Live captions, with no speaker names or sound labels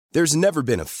There's never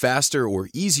been a faster or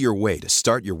easier way to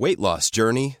start your weight loss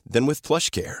journey than with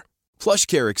PlushCare.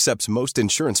 PlushCare accepts most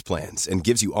insurance plans and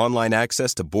gives you online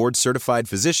access to board-certified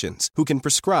physicians who can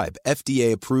prescribe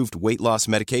FDA-approved weight loss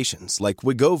medications like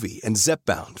Wegovy and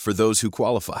Zepbound for those who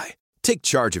qualify. Take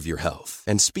charge of your health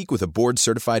and speak with a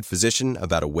board-certified physician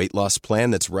about a weight loss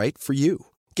plan that's right for you.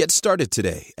 Get started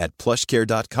today at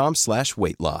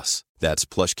plushcare.com/weight-loss. That's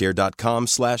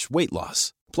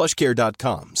plushcare.com/weight-loss.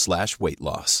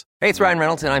 plushcare.com/weight-loss. Hey, it's Ryan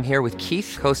Reynolds, and I'm here with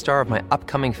Keith, co-star of my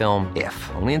upcoming film, If,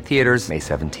 only in theaters May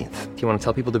 17th. Do you want to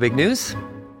tell people the big news?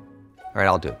 All right,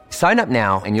 I'll do it. Sign up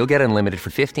now and you'll get unlimited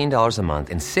for $15 a month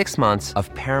and 6 months of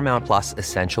Paramount Plus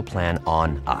Essential Plan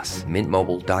on us.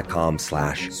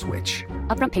 MintMobile.com/switch.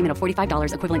 Upfront payment of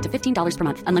 $45 equivalent to $15 per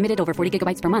month. Unlimited over 40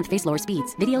 gigabytes per month. Face lower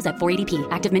speeds. Videos at 480p.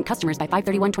 Active Mint customers by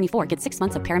 531.24 get 6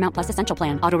 months of Paramount Plus Essential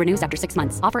Plan. Auto renews after 6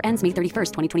 months. Offer ends May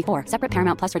 31st, 2024. Separate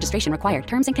Paramount Plus registration required.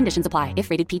 Terms and conditions apply if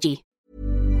rated PG.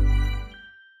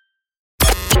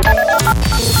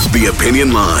 The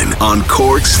Opinion Line on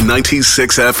Cork's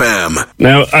 96 FM.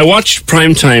 Now, I watched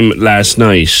Primetime last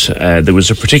night. There was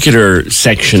a particular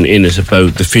section in it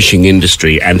about the fishing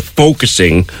industry and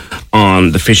focusing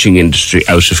on the fishing industry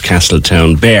out of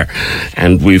Castletownbere.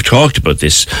 And we've talked about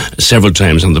this several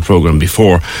times on the programme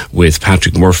before with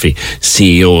Patrick Murphy,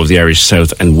 CEO of the Irish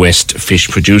South and West Fish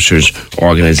Producers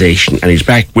Organisation. And he's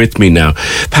back with me now.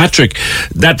 Patrick,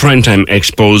 that Primetime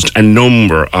exposed a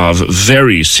number of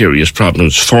very serious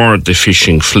problems for the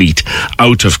fishing fleet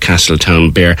out of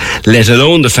Castletownbere, let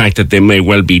alone the fact that they may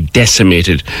well be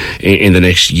decimated in the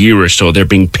next year or so. They're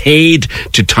being paid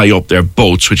to tie up their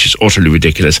boats, which is utterly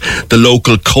ridiculous. The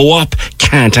local co-op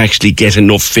can't actually get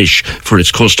enough fish for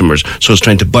its customers, so it's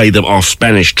trying to buy them off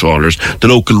Spanish trawlers. The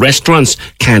local restaurants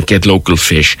can't get local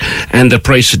fish, and the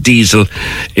price of diesel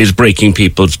is breaking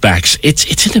people's backs.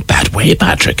 It's in a bad way,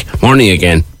 Patrick. Morning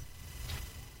again.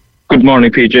 Good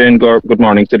morning, PJ, and good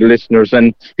morning to the listeners.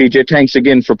 And PJ, thanks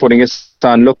again for putting us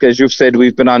on. Look, as you've said,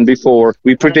 we've been on before.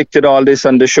 We predicted all this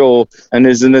on the show, and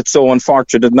isn't it so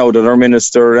unfortunate now that our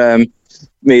minister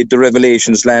made the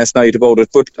revelations last night about it?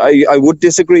 But I would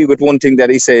disagree with one thing that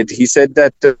he said. He said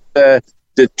that the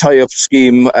tie-up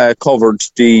scheme covered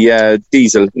the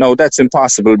diesel. No, that's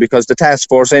impossible, because the task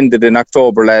force ended in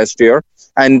October last year,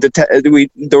 and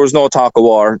there was no talk of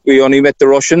war. We only met the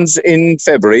Russians in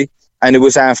February. And it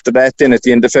was after that, then at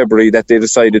the end of February, that they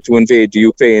decided to invade the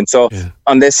Ukraine. So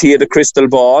unless he had a crystal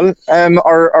ball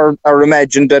or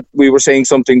imagined that we were saying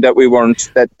something that we weren't,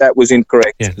 that was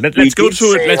incorrect. Yeah. Let's go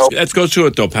through it. Let's go through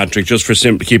it though, Patrick, just for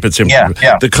keep it simple.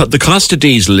 Yeah. The cost of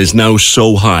diesel is now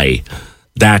so high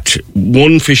that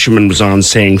one fisherman was on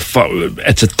saying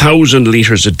it's 1,000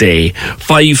 litres a day,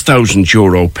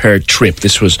 €5,000 per trip.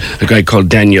 This was a guy called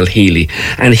Daniel Healy.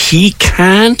 And he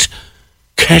can't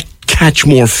catch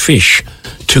more fish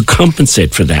to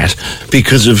compensate for that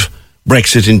because of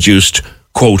Brexit-induced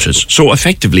quotas. So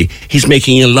effectively, he's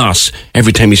making a loss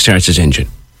every time he starts his engine.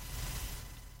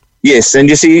 Yes, and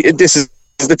you see, this is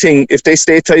the thing. If they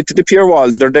stay tied to the pier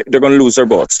wall, they're going to lose their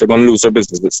boats. They're going to lose their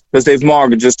businesses because they've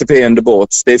mortgages to pay on the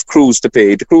boats. They've crews to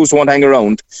pay. The crews won't hang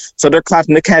around. So they're caught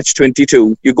in a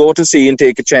catch-22. You go to sea and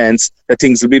take a chance that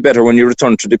things will be better when you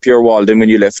return to the pier wall than when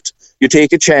you left. You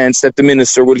take a chance that the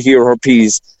minister will hear her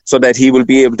pleas so that he will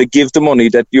be able to give the money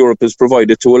that Europe has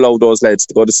provided to allow those lads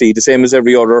to go to sea, the same as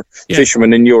every other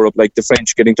fisherman in Europe, like the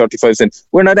French getting 35 cents.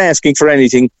 We're not asking for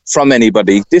anything from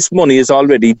anybody. This money is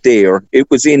already there. It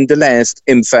was in the last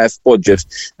MFAF budget.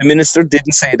 The minister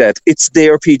didn't say that. It's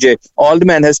there, PJ. All the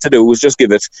man has to do is just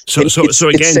give it. So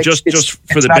again, just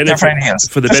for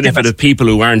the benefit of people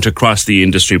who aren't across the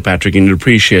industry, Patrick, and you'll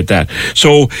appreciate that.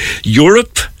 So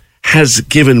Europe has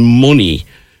given money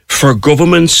for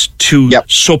governments to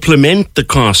supplement the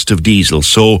cost of diesel,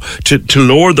 so to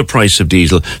lower the price of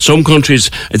diesel. Some countries,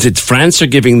 France, are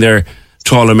giving their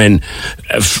trawlermen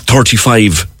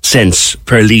 35 cents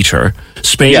per litre.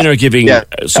 Spain are giving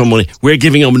some money. We're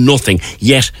giving them nothing.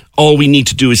 Yet all we need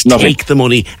to do is take the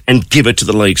money and give it to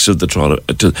the likes of the trawler.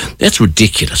 That's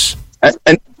ridiculous.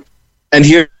 And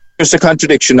here's the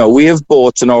contradiction now. We have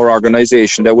boats in our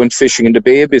organisation that went fishing in the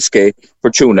Bay of Biscay for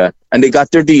tuna, and they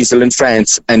got their diesel in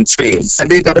France and Spain,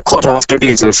 and they got to cut off their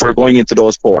diesel for going into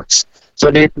those ports.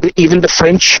 So even the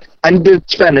French and the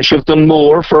Spanish have done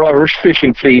more for Irish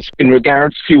fishing fleet in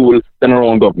regards to fuel than our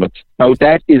own government. Now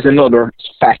that is another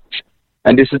fact.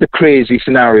 And this is the crazy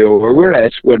scenario where we're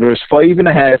at, where there's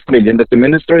 5.5 million that the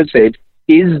minister has said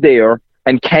is there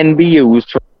and can be used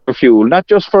for fuel, not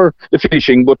just for the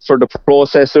fishing, but for the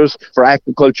processors, for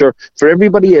agriculture, for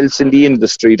everybody else in the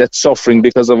industry that's suffering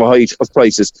because of a height of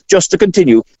prices. Just to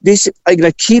continue, this, I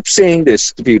keep saying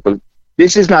this to people,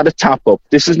 This is not a top-up.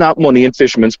 This is not money in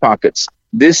fishermen's pockets.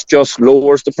 This just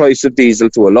lowers the price of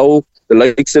diesel to allow the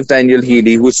likes of Daniel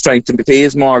Healy, who's trying to pay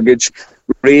his mortgage,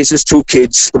 raise his 2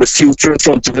 kids, put a future in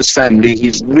front of his family.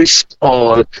 He's risked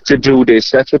all to do this.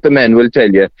 That's what the men will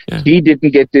tell you. Yeah. He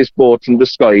didn't get this boat from the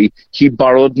sky. He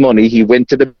borrowed money. He went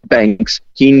to the banks.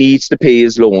 He needs to pay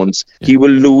his loans. Yeah. He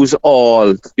will lose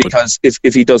all because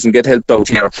if he doesn't get helped out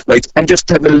here. And just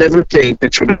have a level playing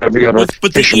pitch with every other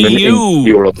fisherman in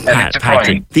Europe.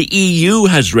 Patrick, the EU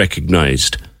has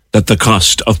recognised that the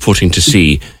cost of putting to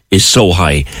sea is so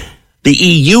high. The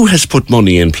EU has put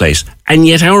money in place, and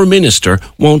yet our minister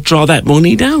won't draw that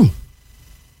money down.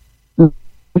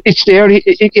 It's there.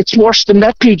 It's worse than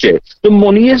that, PJ. The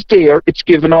money is there. It's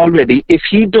given already. If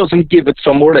he doesn't give it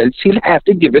somewhere else, he'll have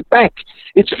to give it back.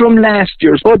 It's from last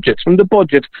year's budget. From the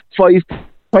budget,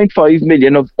 5.5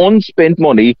 million of unspent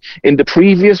money in the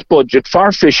previous budget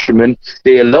for fishermen.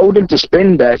 They allowed him to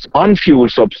spend that on fuel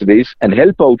subsidies and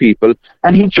help out people,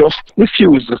 and he just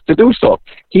refuses to do so.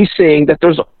 He's saying that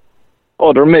there's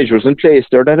other measures in place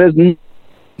there that isn't.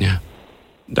 Yeah.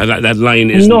 That line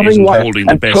isn't holding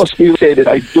the best. Trust me, you say that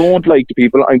I don't like the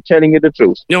people. I'm telling you the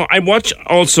truth. No, I watch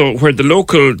also where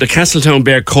the Castletown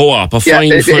Bear Co-op, a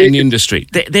fine industry,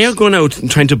 they are going out and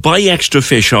trying to buy extra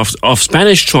fish off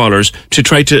Spanish trawlers to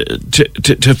try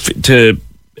to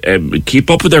keep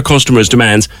up with their customers'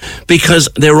 demands because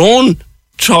their own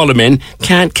trawlermen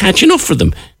can't catch enough for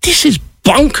them. This is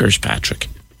bonkers, Patrick.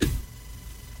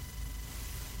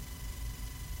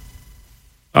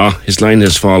 His line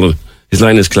has fallen. His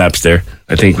line has collapsed there.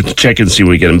 I think we can check and see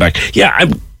when we get him back. Yeah,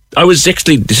 I was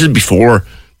actually, this is before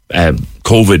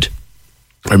COVID.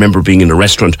 I remember being in a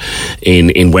restaurant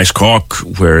in West Cork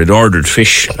where I'd ordered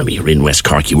fish. I mean, you're in West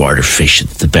Cork, you order fish.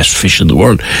 It's the best fish in the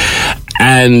world.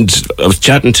 And I was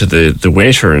chatting to the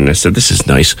waiter and I said, this is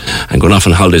nice. I'm going off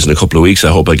on holidays in a couple of weeks.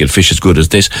 I hope I get fish as good as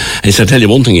this. And he said, I'll tell you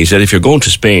one thing. He said, if you're going to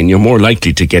Spain, you're more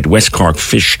likely to get West Cork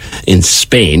fish in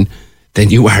Spain than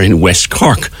you are in West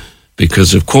Cork.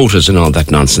 Because of quotas and all that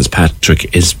nonsense.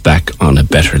 Patrick is back on a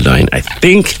better line. I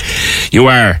think you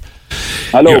are.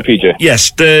 Hello, PJ.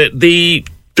 Yes, the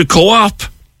co-op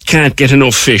can't get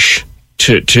enough fish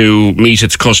to meet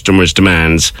its customers'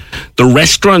 demands. The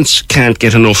restaurants can't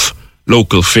get enough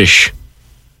local fish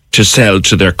to sell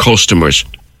to their customers.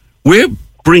 We're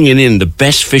bringing in the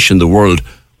best fish in the world.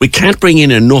 We can't bring in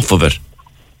enough of it.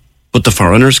 But the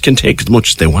foreigners can take as much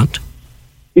as they want.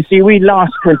 You see, we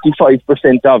lost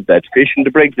 25% of that fish in the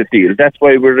Brexit deal. That's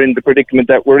why we're in the predicament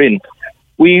that we're in.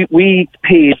 We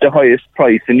paid the highest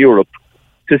price in Europe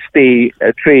to stay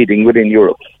trading within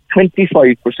Europe.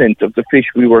 25% of the fish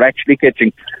we were actually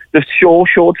catching. The show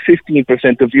showed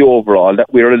 15% of the overall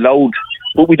that we're allowed,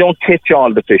 but we don't catch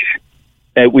all the fish.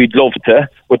 We'd love to,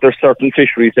 but there's certain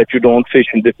fisheries that you don't fish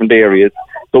in different areas.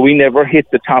 So we never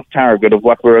hit the top target of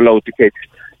what we're allowed to catch.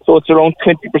 So it's around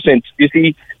 20%. You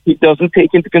see, it doesn't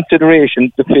take into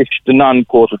consideration the fish, the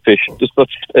non-quoted fish,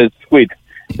 such as squid,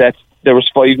 that there was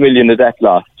 5 million of that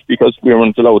lost because we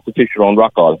weren't allowed to fish around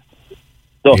Rockall.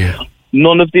 So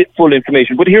none of the full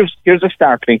information. But here's a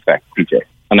startling fact, PJ,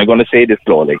 and I'm going to say this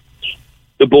slowly.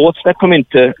 The boats that come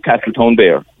into Castletown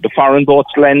Bear, the foreign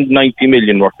boats land 90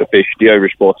 million worth of fish, the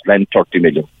Irish boats land 30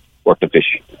 million worth of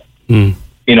fish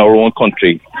in our own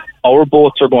country. Our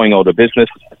boats are going out of business.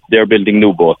 They're building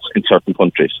new boats in certain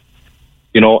countries.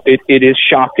 You know, it is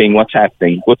shocking what's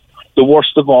happening. But the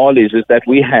worst of all is that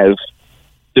we have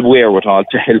the wherewithal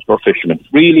to help our fishermen,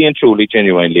 really and truly,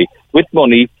 genuinely, with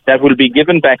money that will be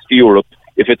given back to Europe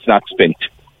if it's not spent.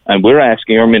 And we're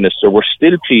asking our minister, we're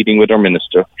still pleading with our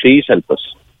minister, please help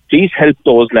us. Please help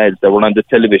those lads that were on the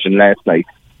television last night.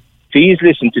 Please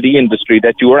listen to the industry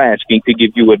that you are asking to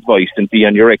give you advice and be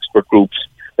on your expert groups,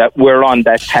 that we're on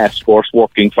that task force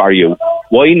working for you.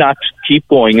 Why not keep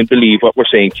going and believe what we're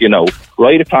saying to you now?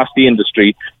 Right across the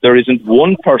industry, there isn't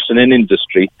one person in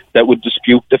industry that would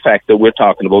dispute the fact that we're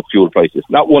talking about fuel prices.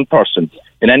 Not one person.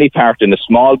 In any part, in a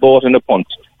small boat and a punt,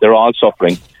 they're all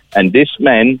suffering. And this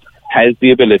man has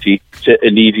the ability to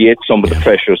alleviate some of the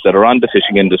pressures that are on the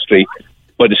fishing industry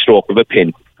by the stroke of a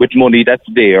pen, with money that's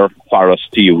there for us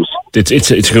to use.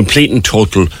 It's a complete and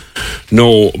total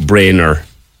no-brainer.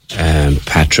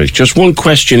 Patrick, just one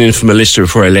question in from a listener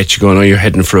before I let you go. I know you're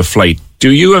heading for a flight.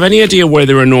 Do you have any idea why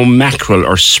there are no mackerel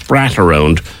or sprat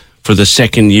around for the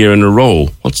second year in a row?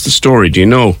 What's the story? Do you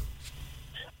know?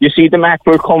 You see, the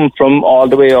mackerel come from all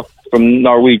the way up from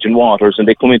Norwegian waters, and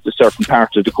they come into certain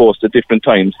parts of the coast at different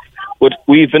times. But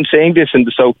we've been saying this in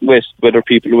the southwest, whether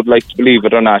people would like to believe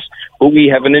it or not, but we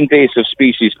have an invasive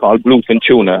species called bluefin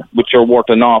tuna, which are worth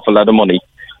an awful lot of money.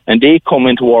 and they come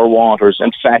into our waters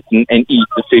and fatten and eat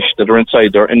the fish that are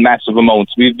inside there in massive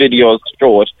amounts. We have videos to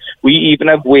show it. We even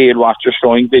have whale watchers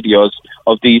showing videos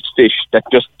of these fish that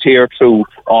just tear through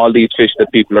all these fish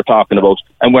that people are talking about,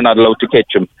 and we're not allowed to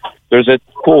catch them. There's a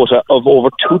quota of over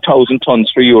 2,000 tonnes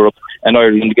for Europe, and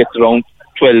Ireland gets around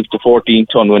 12 to 14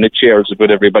 tonne when it shares it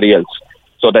with everybody else.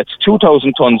 So that's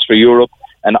 2,000 tonnes for Europe,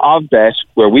 and of that,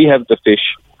 where we have the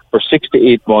fish for 6 to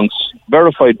 8 months,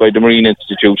 verified by the Marine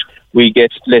Institute, we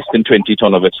get less than 20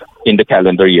 tonne of it in the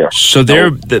calendar year. So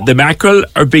the mackerel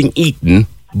are being eaten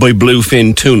by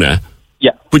bluefin tuna,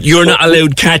 yeah, but you're not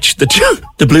allowed to catch the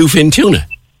bluefin tuna.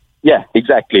 Yeah,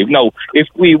 exactly. Now, if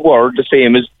we were the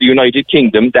same as the United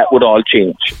Kingdom, that would all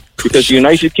change. Because the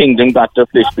United Kingdom got their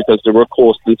fish because they were a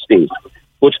coastal state.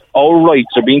 But our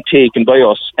rights are being taken by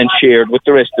us and shared with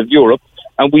the rest of Europe,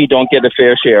 and we don't get a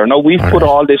fair share. Now, we've put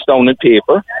all this down in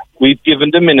paper. We've given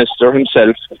the minister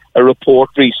himself a report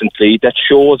recently that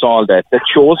shows all that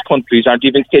shows countries aren't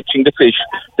even catching the fish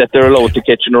that they're allowed to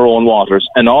catch in their own waters.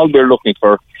 And all we're looking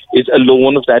for is a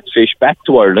loan of that fish back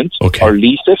to Ireland, or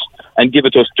lease it, and give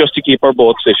it to us just to keep our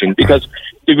boats fishing. Because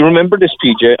if you remember this,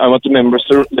 PJ, I want to remember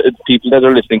people that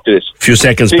are listening to this. Few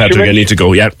seconds, Patrick, I need to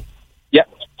go, yeah. Yeah.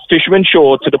 Fishermen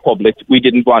showed to the public we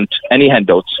didn't want any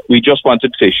handouts. We just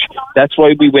wanted fish. That's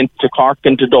why we went to Cork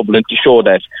and to Dublin to show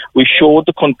that. We showed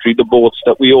the country the boats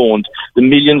that we owned, the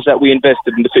millions that we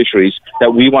invested in the fisheries,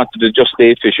 that we wanted to just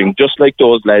stay fishing, just like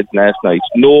those lads last night.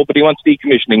 Nobody wants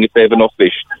decommissioning if they have enough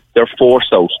fish. They're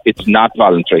forced out. It's not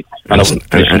voluntary. And I want to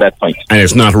finish on that point. And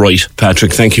it's not right,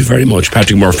 Patrick. Thank you very much.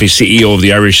 Patrick Murphy, CEO of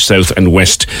the Irish South and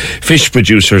West Fish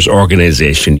Producers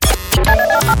Organisation.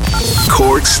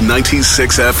 Cork's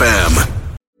 96 FM.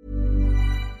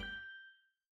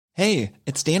 Hey,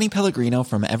 it's Danny Pellegrino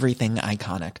from Everything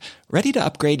Iconic. Ready to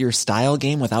upgrade your style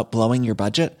game without blowing your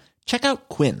budget? Check out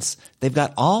Quince. They've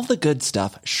got all the good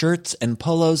stuff, shirts and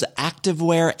polos,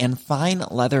 activewear, and fine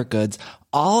leather goods,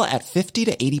 all at 50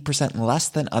 to 80% less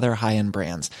than other high-end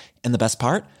brands. And the best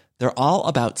part? They're all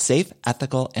about safe,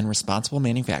 ethical, and responsible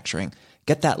manufacturing.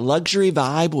 Get that luxury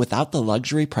vibe without the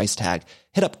luxury price tag.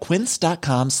 Hit up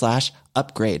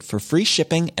quince.com/upgrade for free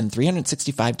shipping and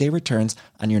 365-day returns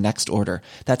on your next order.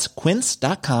 That's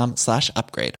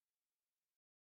quince.com/upgrade.